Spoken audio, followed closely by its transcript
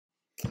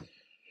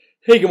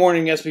Hey, good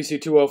morning, SBC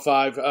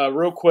 205.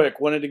 Real quick,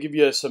 wanted to give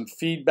you some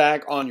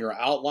feedback on your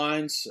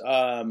outlines.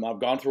 I've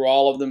gone through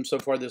all of them so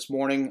far this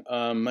morning,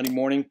 Monday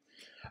morning.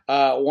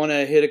 Want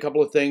to hit a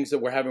couple of things that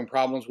we're having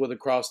problems with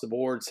across the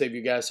board, save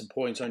you guys some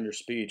points on your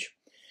speech.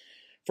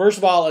 First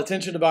of all,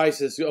 attention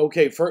devices.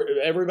 Okay, for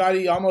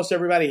everybody, almost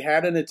everybody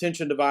had an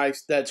attention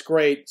device. That's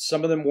great.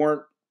 Some of them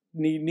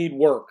need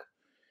work.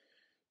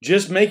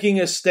 Just making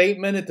a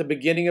statement at the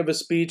beginning of a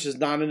speech is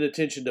not an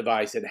attention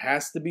device. It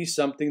has to be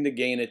something to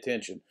gain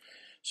attention.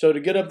 So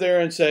to get up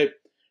there and say,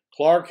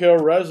 Clark Hill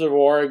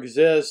Reservoir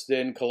exists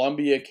in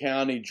Columbia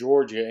County,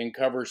 Georgia, and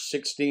covers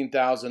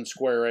 16,000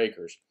 square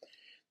acres.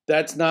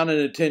 That's not an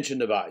attention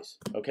device,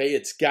 okay?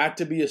 It's got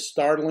to be a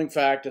startling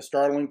fact, a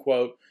startling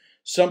quote,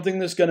 something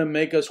that's going to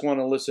make us want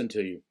to listen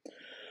to you.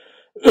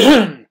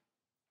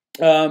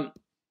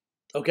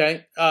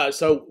 Okay,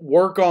 so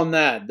work on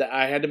that.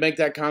 I had to make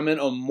that comment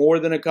on more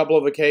than a couple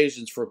of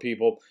occasions for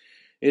people.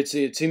 It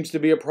seems to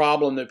be a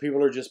problem that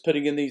people are just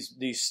putting in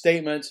these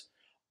statements.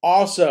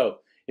 Also,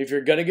 if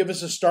you're going to give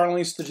us a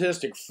startling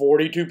statistic,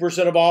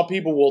 42% of all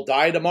people will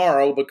die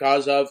tomorrow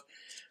because of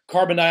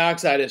carbon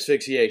dioxide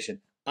asphyxiation.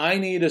 I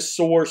need a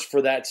source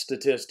for that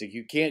statistic.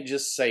 You can't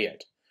just say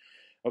it.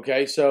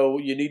 Okay, so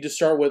you need to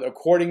start with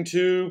according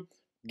to,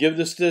 give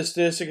the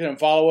statistic and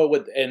follow it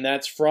with, and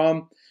that's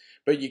from.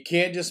 But you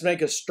can't just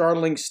make a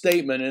startling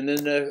statement and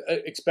then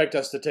expect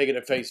us to take it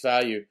at face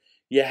value.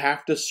 You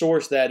have to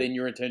source that in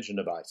your attention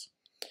device.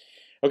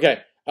 Okay,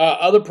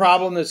 other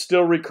problem that's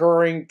still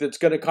recurring that's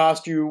going to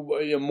cost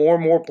you, more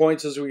and more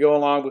points as we go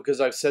along,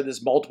 because I've said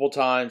this multiple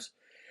times.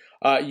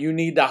 You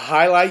need to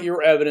highlight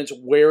your evidence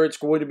where it's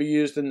going to be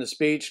used in the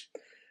speech. A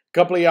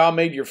couple of y'all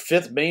made your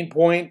fifth main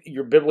point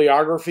your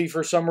bibliography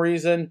for some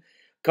reason.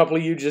 A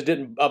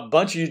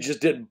bunch of you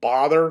just didn't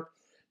bother.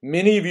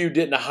 Many of you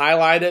didn't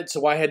highlight it,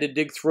 so I had to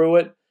dig through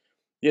it.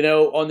 You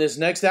know, on this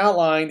next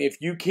outline, if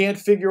you can't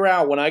figure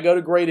out, when I go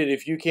to grade it,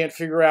 if you can't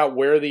figure out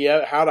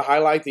how to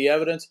highlight the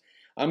evidence,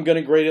 I'm going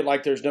to grade it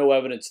like there's no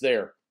evidence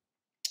there.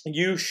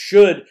 You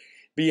should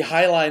be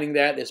highlighting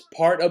that as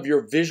part of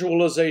your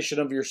visualization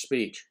of your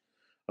speech.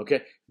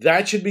 Okay?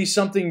 That should be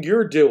something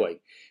you're doing.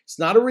 It's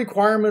not a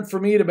requirement for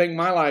me to make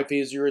my life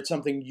easier. It's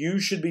something you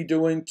should be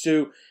doing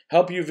to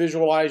help you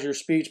visualize your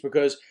speech,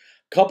 because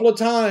couple of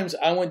times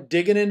I went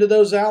digging into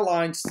those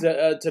outlines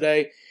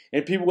today,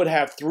 and people would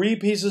have 3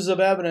 pieces of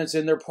evidence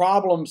in their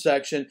problem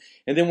section,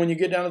 and then when you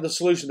get down to the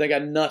solution, they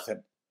got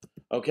nothing.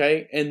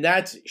 Okay? And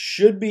that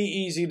should be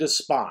easy to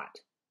spot.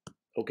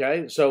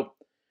 Okay? So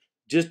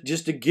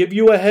just to give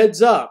you a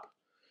heads up,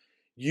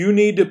 you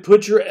need to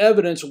put your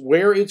evidence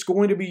where it's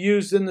going to be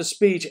used in the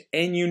speech,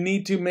 and you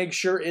need to make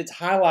sure it's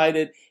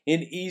highlighted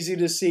and easy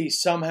to see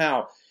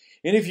somehow.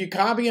 And if you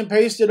copy and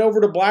paste it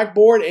over to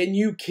Blackboard and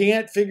you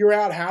can't figure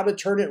out how to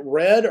turn it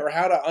red or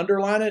how to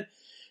underline it,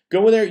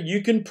 go in there.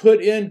 You can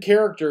put in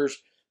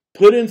characters,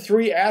 put in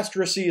 3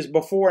 asterisks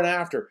before and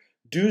after.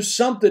 Do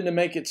something to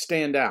make it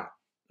stand out.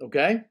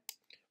 Okay?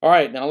 All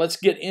right, now let's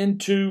get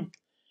into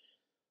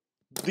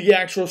the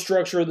actual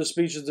structure of the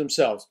speeches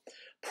themselves.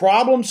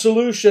 Problem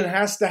solution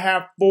has to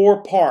have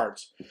 4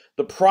 parts.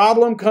 The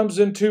problem comes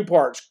in 2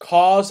 parts,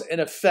 cause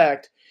and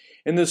effect,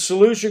 and the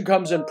solution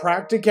comes in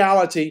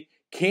practicality.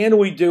 Can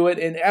we do it?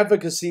 In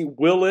efficacy,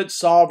 will it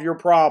solve your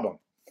problem?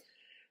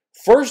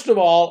 First of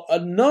all, a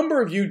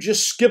number of you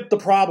just skipped the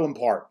problem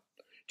part.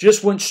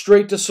 Just went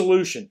straight to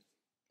solution.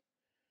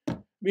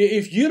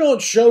 If you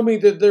don't show me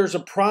that there's a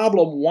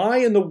problem, why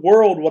in the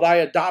world would I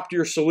adopt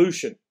your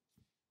solution?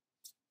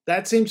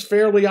 That seems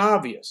fairly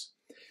obvious.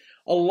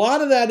 A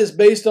lot of that is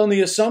based on the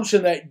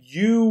assumption that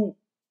you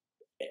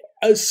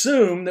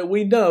assume that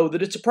we know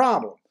that it's a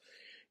problem.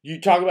 You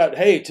talk about,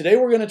 hey, today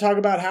we're going to talk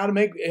about how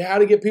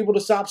to get people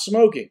to stop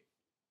smoking.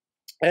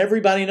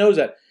 Everybody knows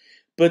that.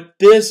 But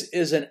this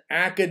is an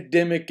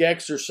academic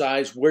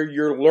exercise where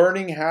you're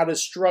learning how to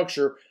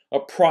structure a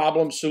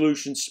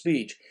problem-solution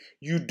speech.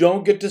 You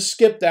don't get to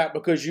skip that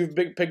because you've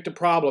picked a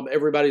problem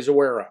everybody's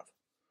aware of.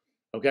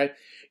 Okay?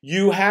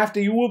 You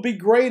will be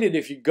graded,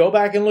 if you go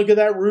back and look at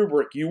that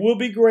rubric, you will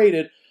be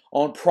graded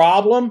on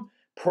problem,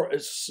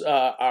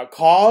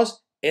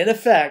 cause and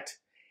effect,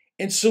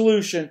 and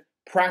solution,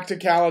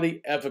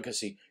 practicality,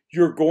 efficacy.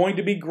 You're going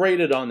to be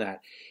graded on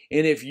that.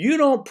 And if you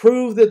don't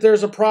prove that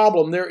there's a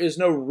problem, there is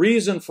no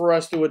reason for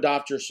us to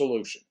adopt your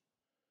solution.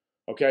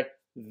 Okay?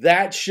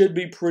 That should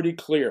be pretty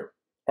clear.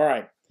 All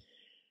right.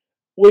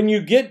 When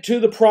you get to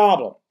the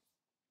problem,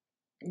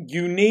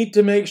 you need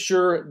to make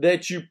sure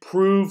that you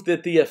prove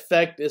that the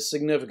effect is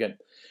significant.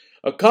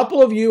 A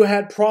couple of you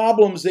had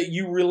problems that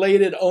you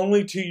related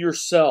only to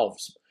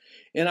yourselves.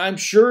 And I'm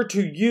sure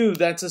to you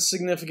that's a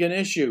significant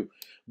issue.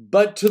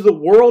 But to the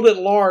world at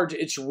large,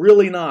 it's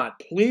really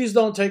not. Please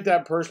don't take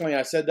that personally.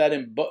 I said that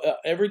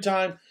every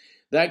time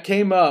that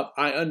came up.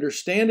 I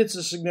understand it's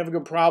a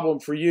significant problem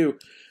for you.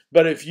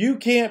 But if you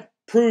can't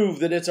prove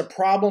that it's a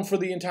problem for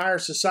the entire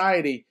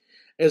society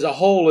as a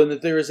whole and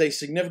that there is a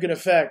significant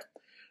effect,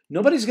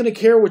 nobody's going to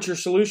care what your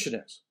solution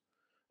is.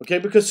 Okay?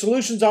 Because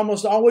solutions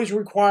almost always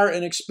require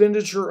an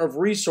expenditure of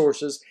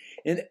resources.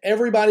 and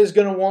everybody's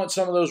going to want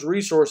some of those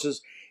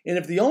resources. And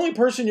if the only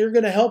person you're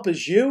going to help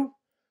is you,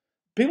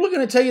 people are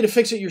going to tell you to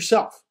fix it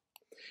yourself.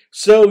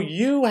 So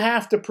you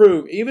have to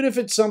prove, even if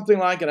it's something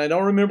like, and I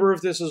don't remember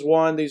if this is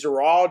one, these are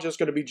all just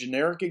going to be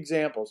generic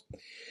examples.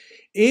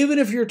 Even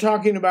if you're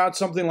talking about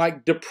something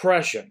like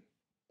depression,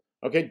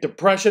 okay,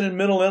 depression and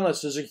mental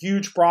illness is a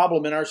huge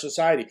problem in our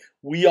society.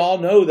 We all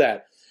know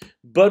that.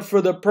 But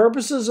for the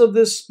purposes of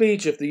this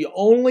speech, if the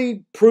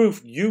only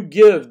proof you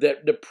give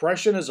that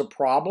depression is a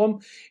problem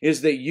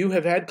is that you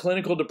have had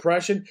clinical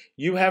depression,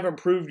 you haven't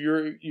proved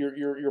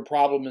your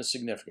problem is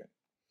significant.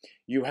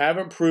 You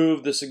haven't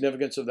proved the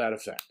significance of that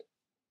effect.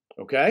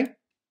 Okay?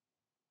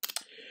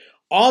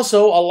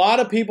 Also, a lot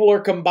of people are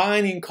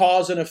combining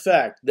cause and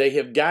effect. They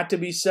have got to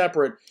be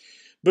separate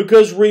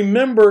because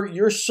remember,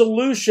 your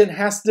solution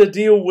has to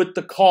deal with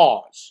the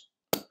cause.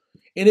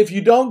 And if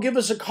you don't give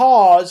us a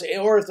cause,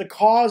 or if the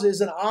cause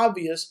isn't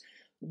obvious,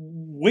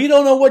 we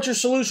don't know what your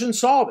solution's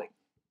solving.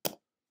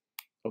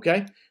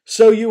 Okay?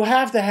 So you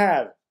have to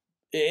have,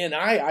 and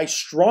I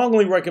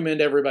strongly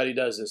recommend everybody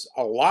does this.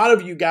 A lot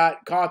of you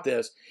caught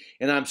this,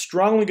 and I'm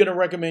strongly going to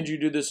recommend you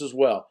do this as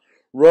well.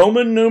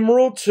 Roman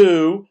numeral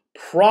 2,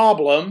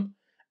 problem,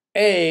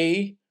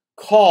 A,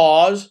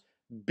 cause,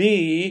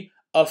 B,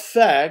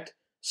 effect,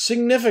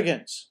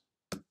 significance.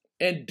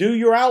 And do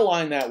your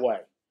outline that way.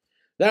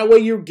 That way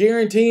you're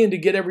guaranteeing to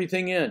get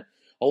everything in.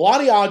 A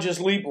lot of y'all just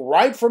leap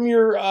right from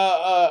your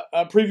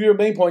preview of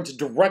main points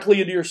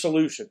directly into your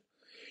solution.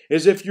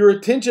 As if your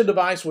attention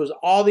device was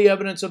all the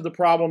evidence of the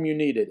problem you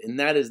needed. And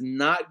that is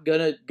not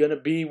gonna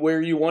be where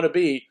you want to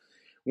be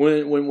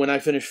when I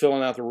finish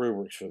filling out the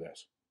rubrics for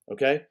this.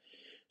 Okay?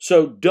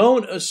 So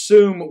don't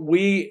assume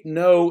we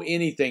know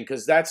anything,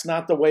 because that's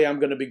not the way I'm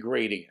going to be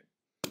grading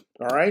it.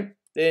 All right?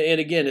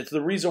 And again, it's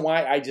the reason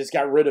why I just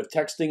got rid of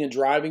texting and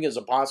driving as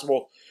a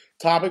possible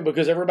topic,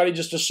 because everybody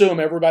just assume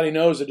everybody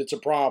knows that it's a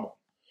problem.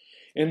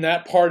 And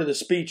that part of the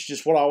speech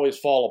just will always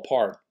fall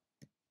apart.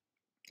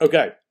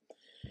 Okay.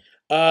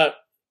 A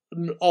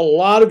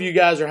lot of you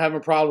guys are having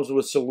problems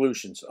with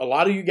solutions. A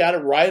lot of you got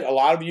it right. A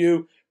lot of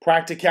you,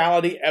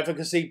 practicality,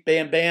 efficacy,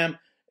 bam, bam,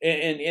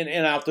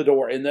 and out the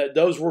door. And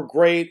those were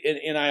great,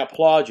 and I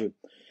applaud you.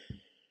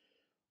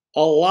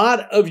 A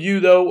lot of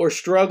you, though, are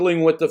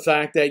struggling with the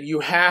fact that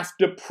you have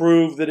to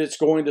prove that it's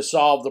going to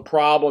solve the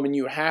problem, and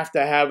you have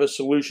to have a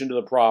solution to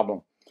the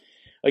problem.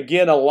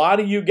 Again, a lot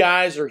of you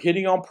guys are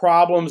hitting on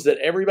problems that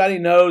everybody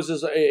knows.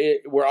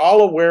 We're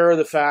all aware of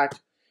the fact,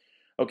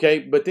 okay?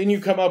 But then you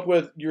come up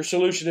with your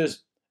solution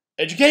is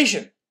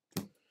education.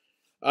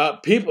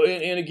 People,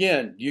 and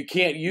again, you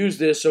can't use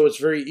this, so it's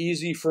very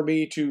easy for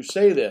me to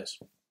say this.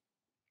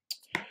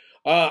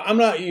 I'm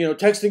not,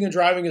 texting and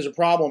driving is a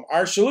problem.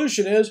 Our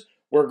solution is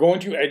we're going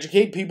to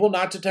educate people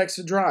not to text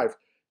and drive.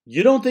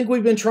 You don't think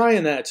we've been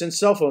trying that since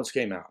cell phones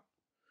came out?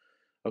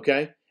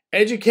 Okay?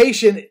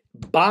 Education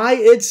by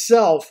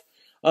itself,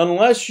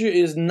 unless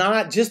is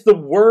not just the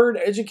word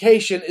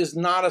education, is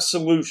not a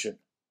solution.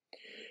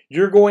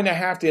 You're going to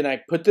have to, and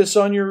I put this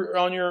on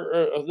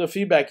the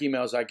feedback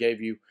emails I gave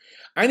you.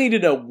 I need to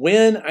know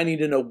when, I need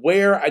to know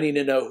where, I need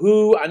to know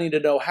who, I need to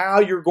know how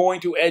you're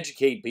going to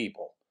educate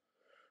people.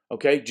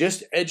 Okay,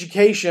 just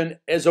education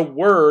as a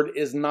word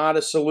is not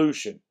a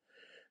solution.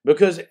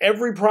 Because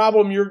every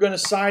problem you're going to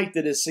cite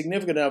that is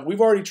significant enough,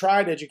 we've already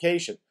tried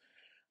education.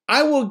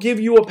 I will give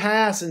you a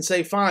pass and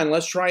say, fine,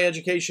 let's try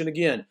education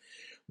again.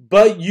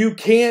 But you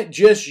can't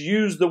just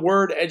use the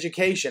word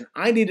education.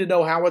 I need to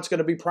know how it's going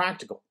to be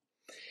practical.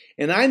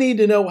 And I need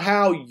to know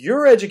how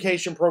your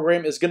education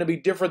program is going to be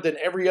different than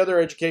every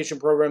other education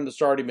program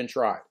that's already been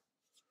tried.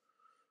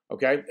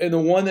 Okay? And the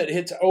one that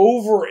hits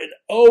over and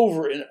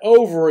over and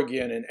over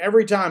again, and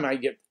every time I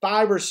get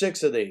 5 or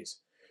 6 of these.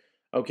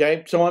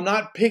 Okay? So I'm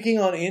not picking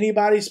on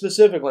anybody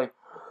specifically.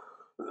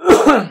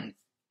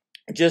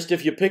 Just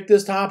if you pick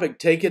this topic,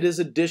 take it as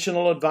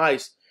additional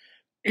advice.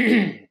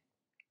 The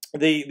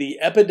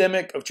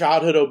epidemic of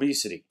childhood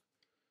obesity.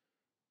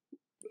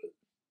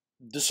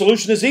 The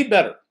solution is eat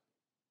better.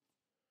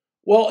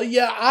 Well,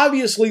 yeah,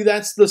 obviously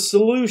that's the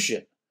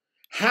solution.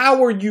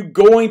 How are you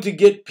going to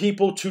get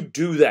people to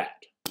do that?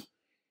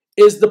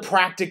 Is the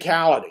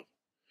practicality.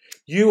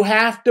 You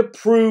have to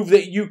prove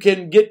that you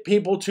can get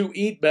people to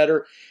eat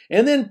better,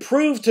 and then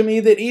prove to me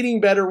that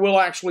eating better will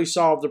actually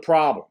solve the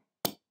problem.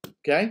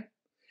 Okay?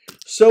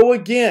 So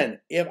again,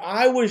 if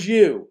I was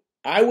you,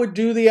 I would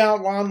do the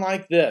outline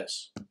like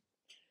this.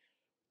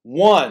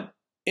 1,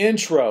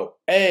 intro.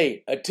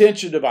 A,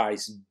 attention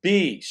device.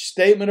 B,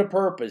 statement of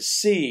purpose.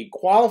 C,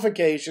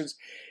 qualifications.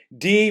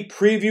 D,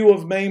 preview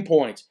of main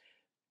points.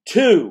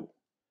 2,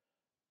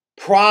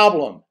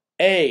 problem.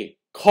 A,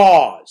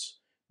 cause.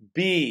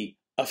 B,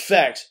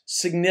 effects,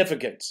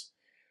 significance.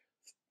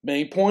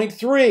 Main point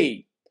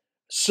 3,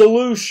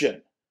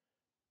 solution.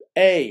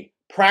 A,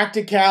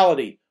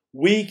 practicality.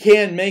 We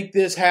can make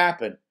this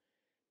happen.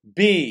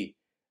 B,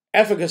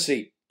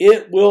 efficacy.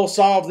 It will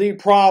solve the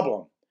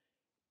problem.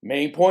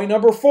 Main point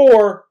number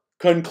 4,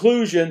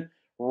 conclusion,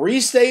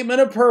 restatement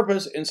of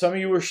purpose. And some of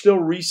you are still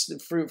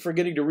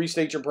forgetting to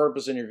restate your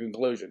purpose in your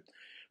conclusion.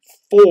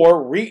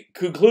 4,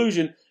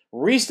 conclusion,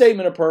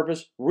 restatement of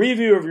purpose,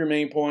 review of your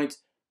main points,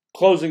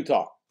 closing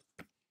talk.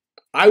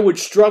 I would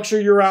structure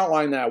your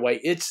outline that way.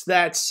 It's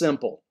that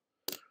simple.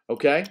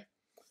 Okay?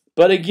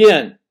 But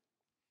again,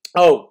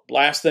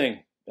 last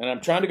thing, and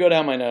I'm trying to go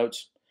down my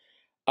notes.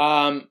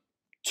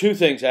 2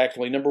 things,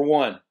 actually. Number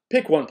 1,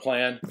 pick one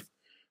plan.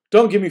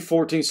 Don't give me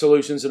 14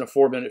 solutions in a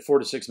 4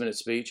 to 6 minute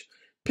speech.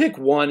 Pick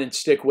one and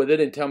stick with it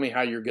and tell me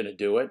how you're going to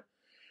do it.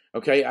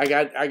 Okay, I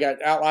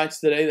got outlines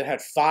today that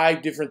had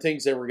 5 different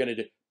things they were going to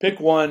do. Pick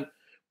one,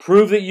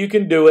 prove that you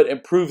can do it,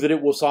 and prove that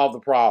it will solve the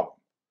problem.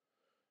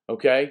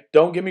 Okay,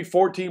 don't give me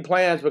 14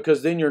 plans,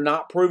 because then you're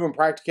not proving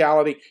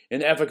practicality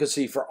and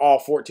efficacy for all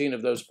 14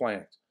 of those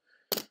plans.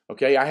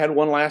 Okay, I had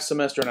one last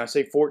semester, and I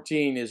say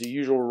 14 is a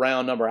usual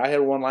round number. I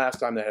had one last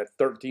time that had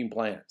 13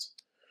 plans.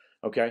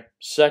 Okay,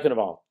 second of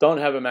all, don't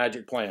have a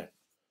magic plan.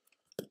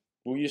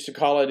 We used to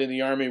call it in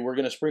the Army, we're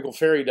going to sprinkle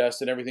fairy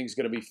dust and everything's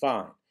going to be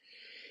fine.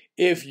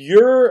 If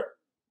your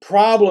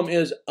problem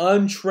is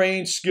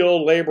untrained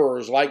skilled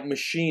laborers like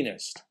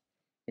machinists,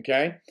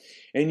 okay,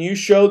 and you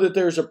show that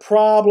there's a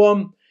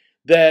problem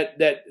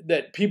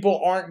that people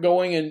aren't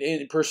going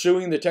and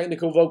pursuing the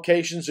technical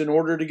vocations in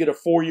order to get a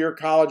 4-year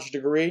college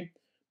degree,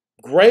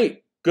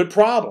 great, good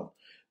problem.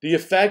 The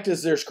effect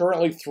is there's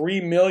currently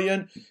 3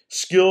 million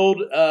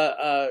skilled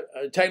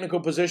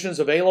technical positions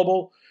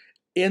available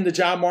in the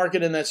job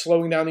market, and that's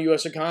slowing down the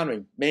U.S.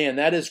 economy. Man,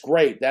 that is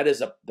great. That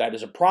is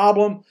a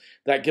problem.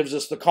 That gives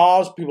us the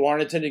cause. People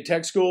aren't attending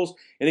tech schools,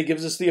 and it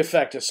gives us the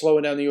effect of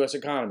slowing down the U.S.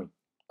 economy.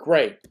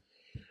 Great.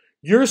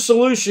 Your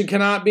solution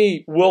cannot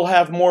be, we'll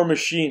have more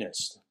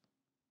machinists.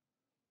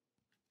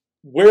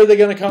 Where are they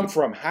going to come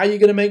from? How are you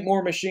going to make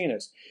more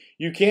machinists?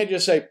 You can't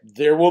just say,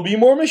 there will be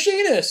more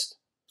machinists.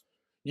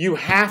 You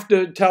have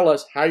to tell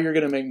us how you're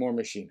going to make more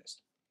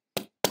machinists.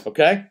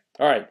 Okay?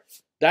 All right.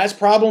 That's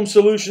problem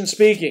solution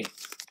speaking.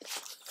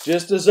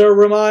 Just as a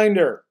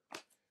reminder,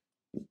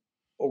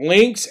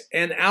 links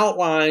and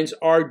outlines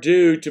are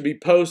due to be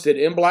posted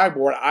in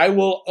Blackboard. I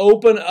will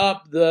open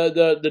up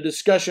the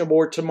discussion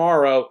board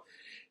tomorrow.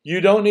 You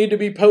don't need to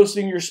be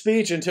posting your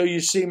speech until you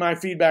see my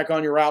feedback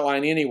on your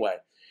outline anyway.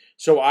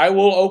 So I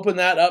will open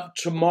that up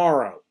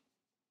tomorrow.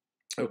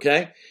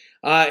 Okay?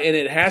 And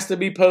it has to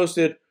be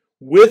posted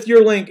with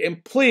your link.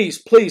 And please,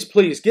 please,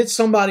 please get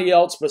somebody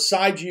else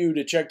besides you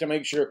to check to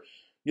make sure.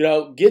 You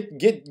know,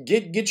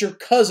 get your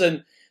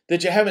cousin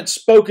that you haven't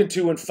spoken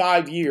to in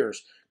 5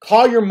 years.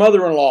 Call your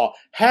mother-in-law.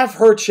 Have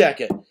her check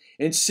it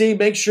and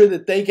make sure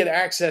that they can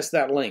access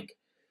that link.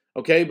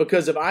 Okay?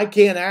 Because if I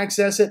can't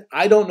access it,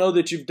 I don't know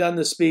that you've done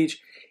the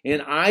speech,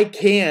 and I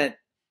can't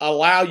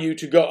allow you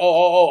to go,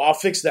 I'll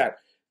fix that.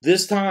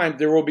 This time,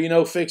 there will be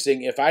no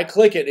fixing. If I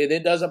click it and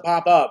it doesn't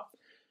pop up,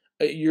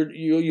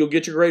 you'll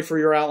get your grade for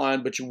your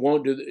outline, but you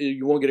won't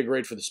get a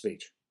grade for the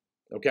speech.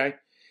 Okay?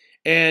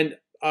 And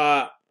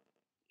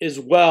as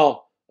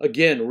well,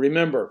 again,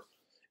 remember,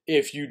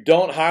 if you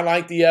don't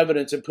highlight the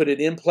evidence and put it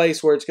in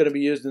place where it's going to be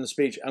used in the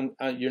speech,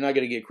 you're not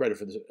going to get credit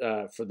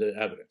for the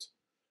evidence.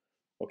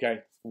 Okay,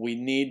 we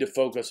need to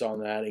focus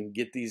on that and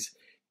get these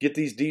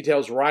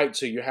details right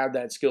so you have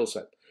that skill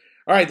set.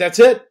 All right, that's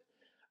it.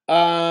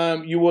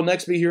 You will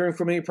next be hearing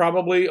from me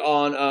probably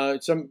on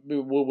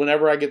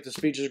whenever I get the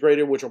speeches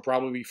graded, which will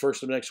probably be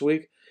first of next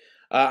week.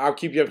 I'll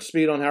keep you up to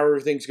speed on how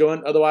everything's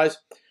going. Otherwise,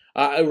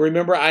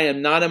 remember, I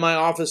am not in my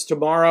office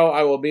tomorrow.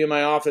 I will be in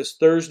my office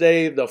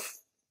Thursday, the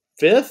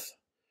 5th.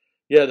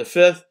 Yeah, the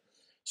 5th.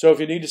 So if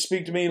you need to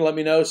speak to me, let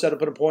me know. Set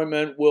up an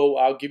appointment.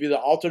 I'll give you the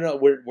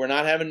alternate. We're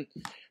not having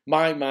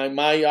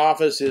my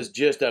office is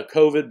just a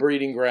COVID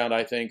breeding ground,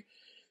 I think.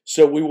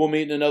 So we will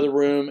meet in another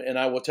room, and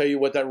I will tell you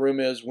what that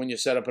room is when you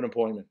set up an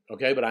appointment.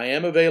 Okay, but I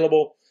am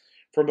available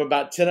from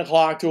about 10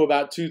 o'clock to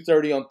about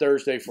 2:30 on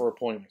Thursday for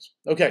appointments.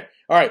 Okay,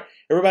 all right,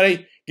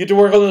 everybody, get to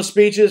work on those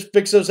speeches,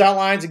 fix those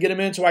outlines, and get them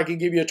in so I can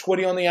give you a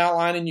 20 on the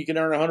outline, and you can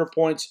earn 100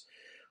 points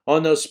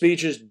on those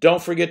speeches.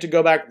 Don't forget to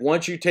go back,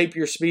 once you tape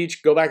your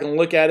speech, go back and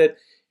look at it,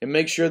 and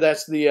make sure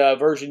that's the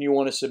version you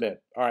want to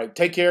submit. All right,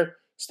 take care,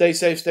 stay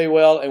safe, stay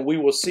well, and we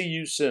will see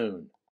you soon.